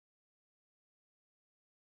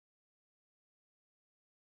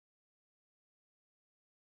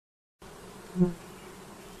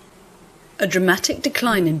A dramatic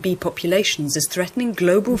decline in bee populations is threatening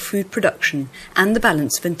global food production and the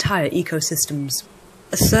balance of entire ecosystems.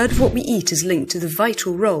 A third of what we eat is linked to the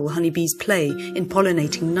vital role honeybees play in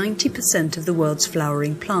pollinating 90% of the world's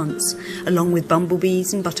flowering plants, along with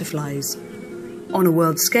bumblebees and butterflies. On a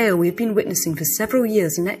world scale, we have been witnessing for several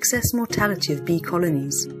years an excess mortality of bee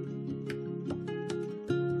colonies.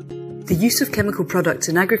 The use of chemical products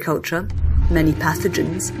in agriculture, many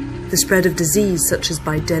pathogens, the spread of disease such as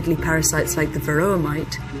by deadly parasites like the varroa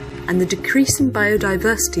mite, and the decrease in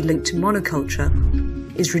biodiversity linked to monoculture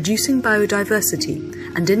is reducing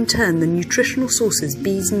biodiversity and in turn the nutritional sources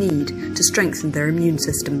bees need to strengthen their immune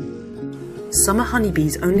system. Summer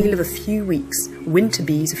honeybees only live a few weeks, winter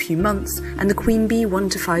bees a few months, and the queen bee 1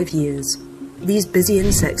 to 5 years. These busy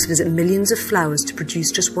insects visit millions of flowers to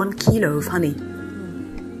produce just 1 kilo of honey.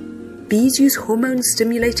 Bees use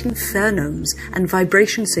hormone-stimulating pheromones and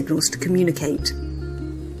vibration signals to communicate.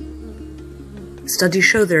 Studies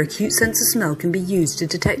show their acute sense of smell can be used to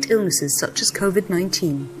detect illnesses such as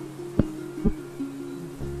COVID-19.